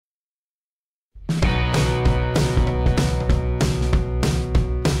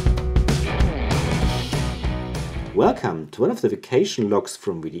welcome to one of the vacation logs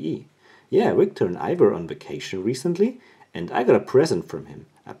from VDE. Yeah, Viktor and I were on vacation recently, and I got a present from him,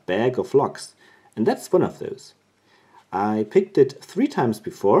 a bag of logs, and that's one of those. I picked it 3 times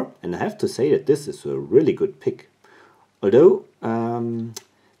before, and I have to say that this is a really good pick. Although,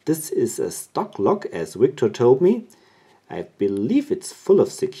 this is a stock log, as Viktor told me, I believe it's full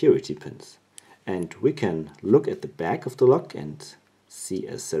of security pins. And we can look at the back of the log and see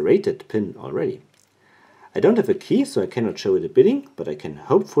a serrated pin already. I don't have a key, so I cannot show you the bidding, but I can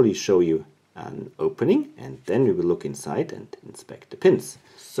hopefully show you an opening, and then we will look inside and inspect the pins.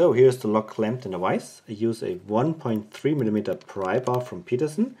 So here's the log clamped in a vise. I use a 1.3mm pry bar from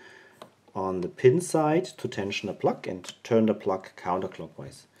Peterson on the pin side to tension a plug and turn the plug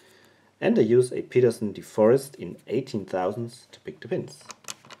counterclockwise. And I use a Peterson DeForest in 18 thousandths to pick the pins.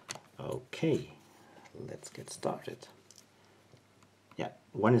 Okay, let's get started. Yeah,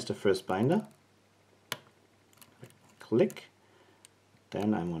 1 is the first binder. Click,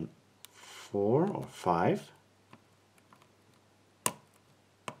 then I'm on 4 or 5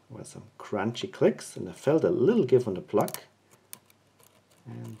 with some crunchy clicks, and I felt a little give on the plug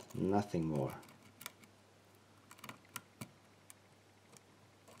and nothing more.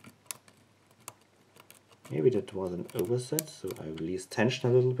 Maybe that was an overset, so I released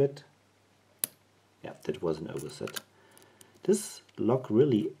tension a little bit. Yeah, that was an overset. This log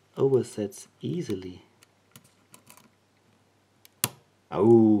really oversets easily.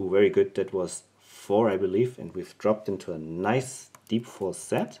 Oh, very good. That was 4, I believe, and we've dropped into a nice deep 4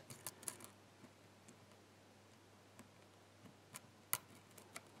 set.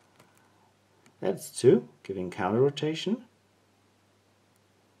 That's 2, giving counter rotation.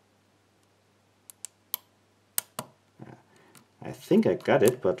 I think I got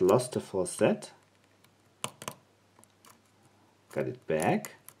it, but lost the 4 set. Got it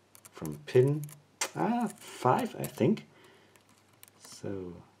back from pin 5, I think.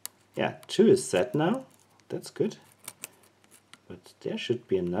 So, yeah, 2 is set now. That's good. But there should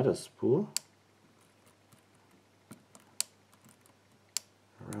be another spool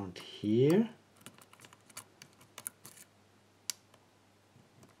around here.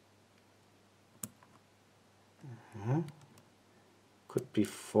 Could be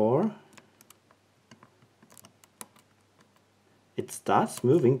 4. It starts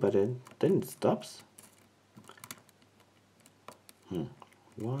moving, but then it stops.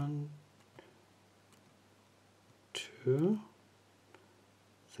 1, 2,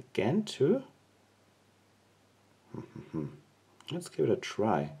 it's again 2. Let's give it a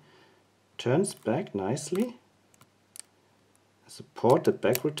try. Turns back nicely. Support the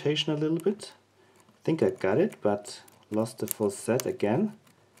back rotation a little bit. I think I got it, but lost the 4 set again.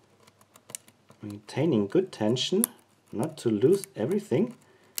 Maintaining good tension, not to lose everything.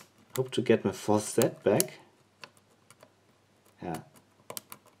 Hope to get my 4 set back. Yeah.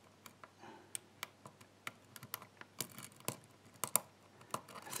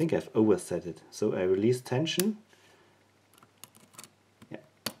 I think I've overset it, so I release tension. Yeah.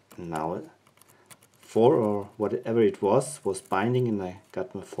 Now 4 or whatever it was binding, and I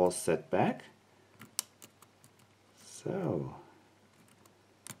got my 4 set back. So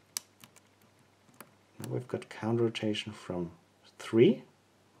now we've got counter rotation from 3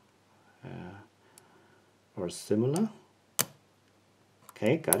 or similar.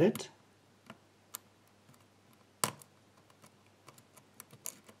 Okay, got it.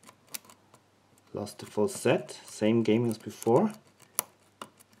 Lost the 4 set, same game as before.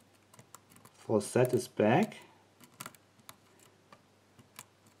 4 set is back.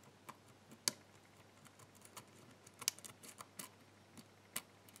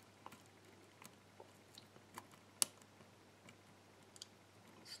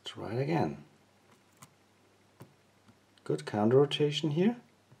 Let's try it again. Good counter rotation here.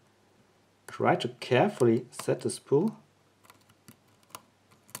 Try to carefully set the spool.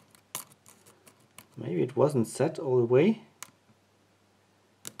 Maybe it wasn't set all the way.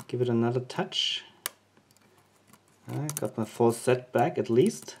 Give it another touch. I got my 4 set back at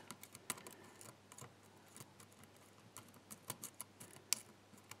least.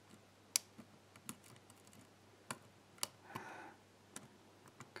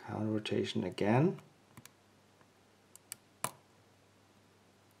 Counter rotation again.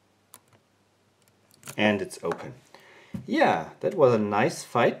 And it's open. Yeah, that was a nice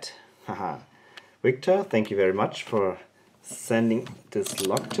fight. Haha. Viktor, thank you very much for sending this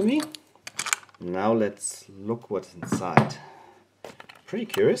log to me. Now let's look what's inside. Pretty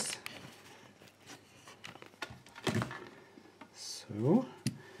curious. So,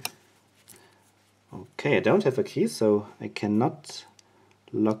 okay, I don't have a key, so I cannot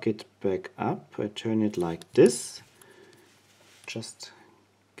lock it back up. I turn it like this. just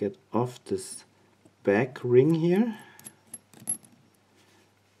get off this back ring here.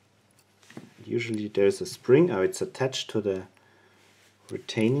 Usually there's a spring, it's attached to the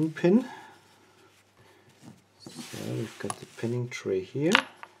retaining pin. So we've got the pinning tray here.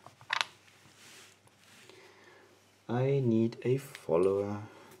 I need a follower.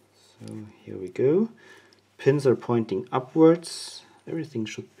 So here we go. Pins are pointing upwards. Everything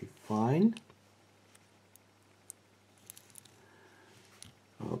should be fine.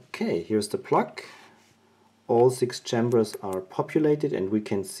 Okay, here's the plug. All 6 chambers are populated and we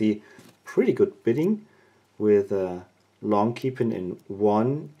can see pretty good bitting with a long key pin in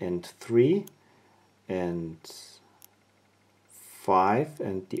 1 and 3 and 5,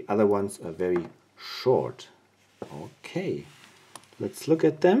 and the other ones are very short. Okay, let's look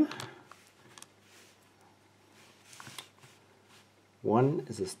at them. 1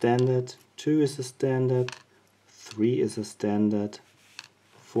 is a standard, 2 is a standard, 3 is a standard,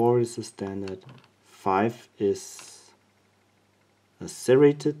 4 is a standard, 5 is a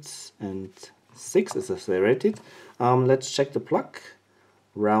serrated, and 6 is a serrated. Let's check the plug.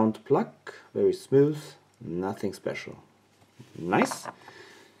 Round plug, very smooth, nothing special. Nice.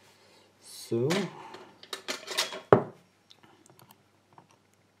 So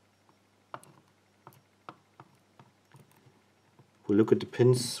we look at the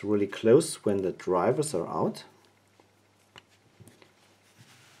pins really close when the drivers are out.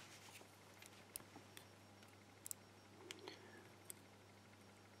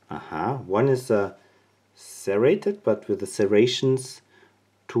 One is serrated, but with the serrations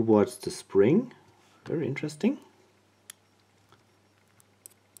towards the spring. Very interesting.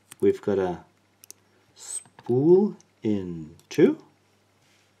 We've got a spool in 2.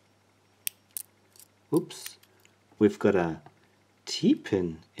 Oops. We've got a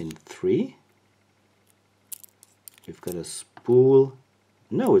T-pin in 3. We've got a spool.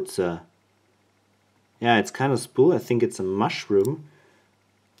 No, it's a... Yeah, it's kind of spool. I think it's a mushroom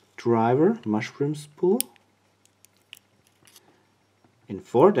driver, mushroom spool. In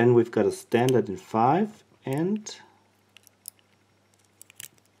 4, then we've got a standard in 5, and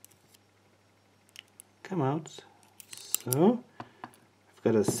come out. So we've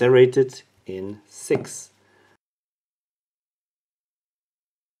got a serrated in 6.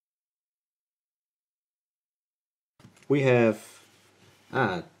 We have,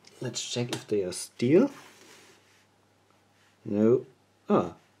 let's check if they are steel. No,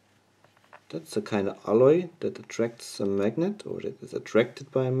 that's a kind of alloy that attracts a magnet, or that is attracted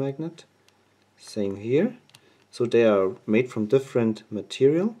by a magnet. Same here. So they are made from different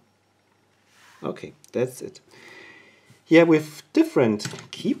material. Okay, that's it. Yeah, with different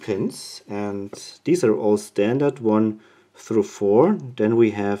key pins, and these are all standard 1 through 4. Then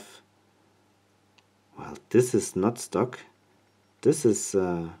we have, well, this is not stock. This is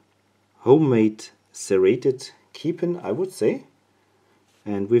homemade serrated key pin, I would say.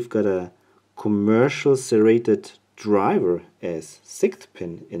 And we've got a commercial serrated driver as 6th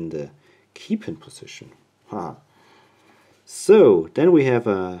pin in the key pin position. So then we have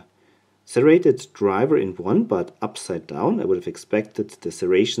a serrated driver in 1, but upside down. I would have expected the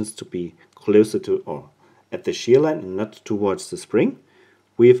serrations to be closer to, or at the shear line and not towards the spring.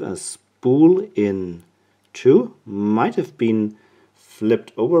 We have a spool in 2. Might have been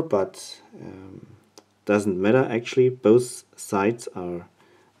flipped over, but doesn't matter actually. Both sides are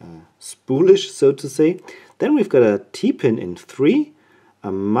spoolish, so to say. Then we've got a T-pin in 3,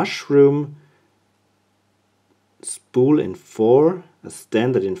 a mushroom spool in 4, a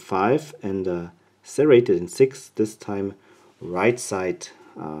standard in 5, and a serrated in 6, this time right side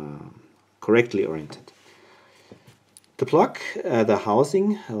correctly oriented. The plug, the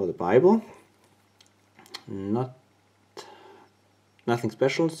housing, or the Bible, nothing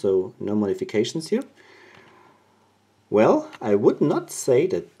special, so no modifications here. Well, I would not say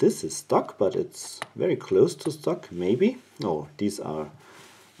that this is stock, but it's very close to stock, maybe. Oh, these are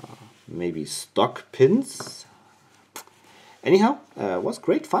maybe stock pins. Anyhow, it was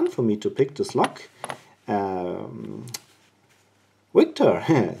great fun for me to pick this lock. Viktor,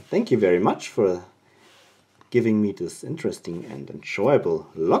 thank you very much for giving me this interesting and enjoyable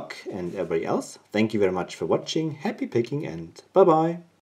lock, and everybody else. Thank you very much for watching. Happy picking, and bye-bye.